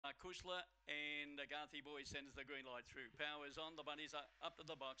Kushler, and the Garthy boy sends the green light through. Power is on. The bunnies are up to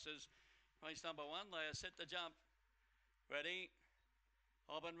the boxes. Race number 1, they are set to jump. Ready.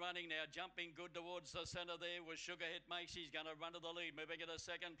 I've been running now, jumping good towards the centre there was Sugar Hit Macy's going to run to the lead. Moving into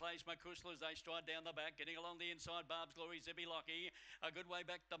second place, McCushla as they stride down the back. Getting along the inside, Barb's Glory, Zippy Lockie. A good way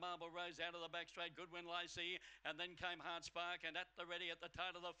back to Marble Rose, out of the back straight, Goodwin Lacey. And then came Heart Spark, and at the ready at the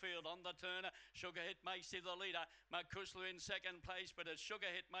tail of the field. On the turn, Sugar Hit Macy the leader. McCushla in second place, but it's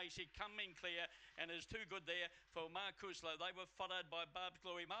Sugar Hit Macy coming clear and is too good there for Mark Kushler. They were followed by Barb's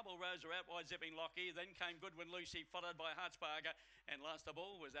Glory. Marble Rose are out wide, Zipping Lockie. Then came Goodwin Lucy, followed by Heart Spark. And last of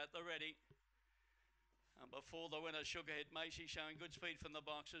all was at the ready. And before the winner, Sugar Hit Macy, showing good speed from the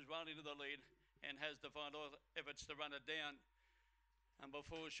boxes, rolling to the lead and has defied all efforts to run it down. And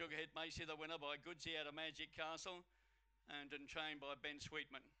before Sugar Hit Macy, the winner by Goodsey out of Magic Castle, owned and trained by Ben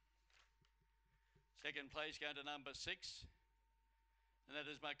Sweetman. Second place going to number 6. And that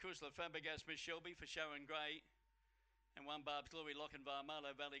is Marcusla Fabregas Miss Shelby for Sharon Gray. And 1 Barb's Glory, Lochinvar,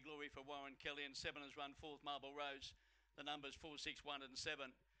 Marlow Valley Glory for Warren Kelly. And 7 has run 4th, Marble Rose. The numbers 4, 6, 1 and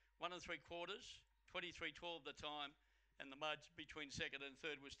 7. 1 3/4, 23.12 the time, and the mud between second and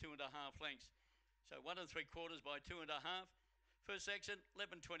third was 2.5 lengths. So 1 3/4 by 2.5. First section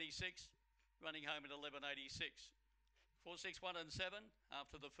 11.26, running home at 11.86. 4, 6, 1 and 7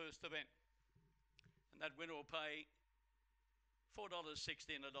 after the first event, and that winner will pay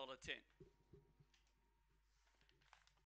 $4.60 and $1.10.